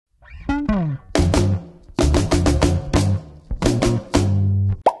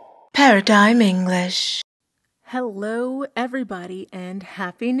Paradigm English. Hello, everybody, and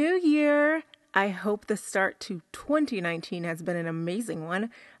Happy New Year! I hope the start to 2019 has been an amazing one.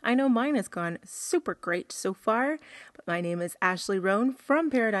 I know mine has gone super great so far, but my name is Ashley Roan from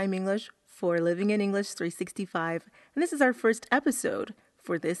Paradigm English for Living in English 365, and this is our first episode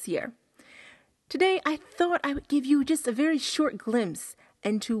for this year. Today, I thought I would give you just a very short glimpse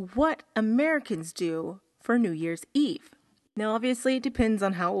into what Americans do for New Year's Eve. Now, obviously, it depends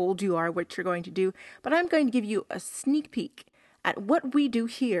on how old you are, what you're going to do, but I'm going to give you a sneak peek at what we do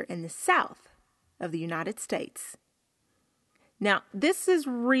here in the South of the United States. Now, this is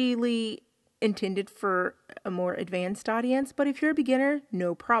really intended for a more advanced audience, but if you're a beginner,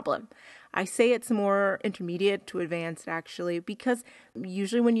 no problem. I say it's more intermediate to advanced, actually, because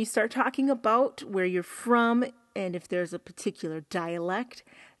usually when you start talking about where you're from and if there's a particular dialect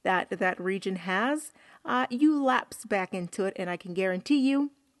that region has, you lapse back into it, and I can guarantee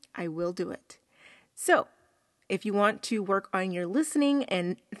you I will do it. So, if you want to work on your listening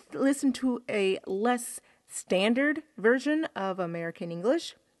and listen to a less standard version of American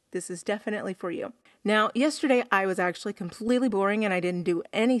English, this is definitely for you. Now, yesterday I was actually completely boring and I didn't do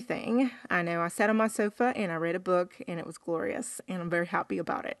anything. I know I sat on my sofa and I read a book and it was glorious and I'm very happy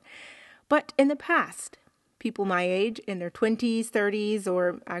about it. But in the past, people my age, in their 20s, 30s,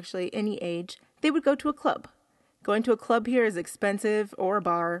 or actually any age, they would go to a club. Going to a club here is expensive, or a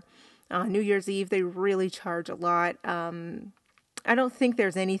bar. New Year's Eve, they really charge a lot. I don't think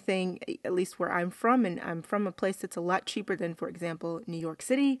there's anything, at least where I'm from, and I'm from a place that's a lot cheaper than, for example, New York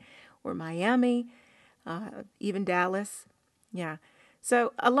City or Miami, even Dallas. Yeah.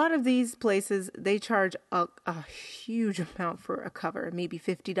 So a lot of these places, they charge a huge amount for a cover, maybe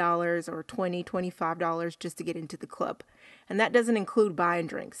 $50 or $20, $25 just to get into the club. And that doesn't include buying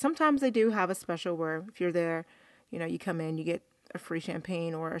drinks. Sometimes they do have a special where if you're there, you come in, you get a free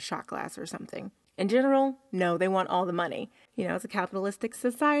champagne or a shot glass or something. In general, no, they want all the money. It's a capitalistic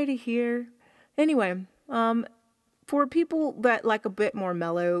society here. Anyway, for people that like a bit more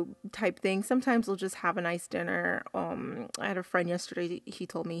mellow type thing, sometimes they'll just have a nice dinner. I had a friend yesterday, he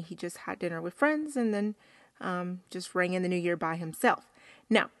told me he just had dinner with friends and then just rang in the new year by himself.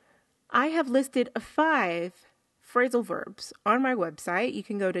 Now, I have listed 5 phrasal verbs on my website. You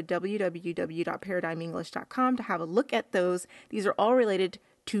can go to www.paradigmenglish.com to have a look at those. These are all related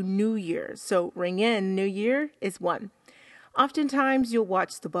to New Year's. So ring in, New Year is one. Oftentimes you'll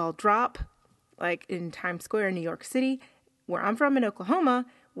watch the ball drop, like in Times Square in New York City. Where I'm from in Oklahoma,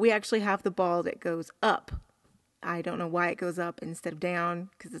 we actually have the ball that goes up. I don't know why it goes up instead of down,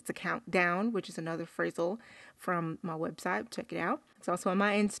 because it's a countdown, which is another phrasal from my website. Check it out. It's also on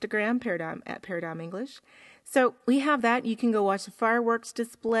my Instagram, Paradigm English. So we have that. You can go watch the fireworks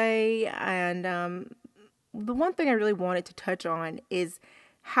display. And the one thing I really wanted to touch on is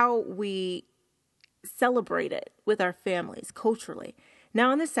how we celebrate it with our families culturally.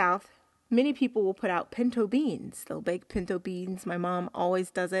 Now in the South, many people will put out pinto beans. They'll bake pinto beans. My mom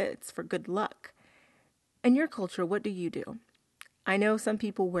always does it. It's for good luck. In your culture, what do you do? I know some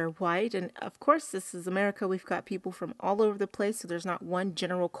people wear white, and of course this is America. We've got people from all over the place, so there's not one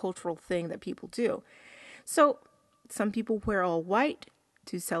general cultural thing that people do. So some people wear all white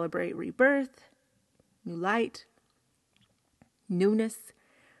to celebrate rebirth, new light, newness.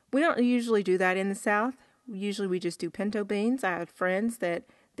 We don't usually do that in the South. Usually we just do pinto beans. I have friends that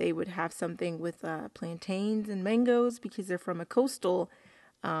they would have something with plantains and mangoes because they're from a coastal.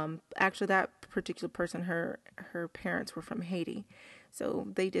 Actually, that particular person, her parents were from Haiti. So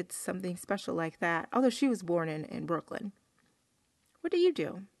they did something special like that, although she was born in Brooklyn. What do you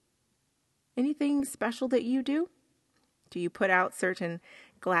do? Anything special that you do? Do you put out certain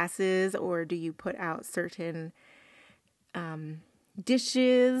glasses, or do you put out certain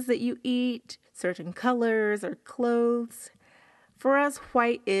dishes that you eat, certain colors or clothes? For us,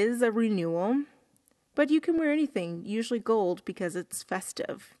 white is a renewal, but you can wear anything, usually gold because it's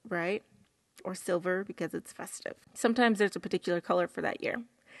festive, right? Or silver because it's festive. Sometimes there's a particular color for that year.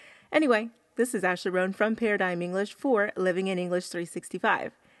 Anyway, this is Ashley Roan from Paradigm English for Living in English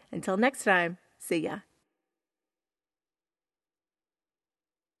 365. Until next time, see ya.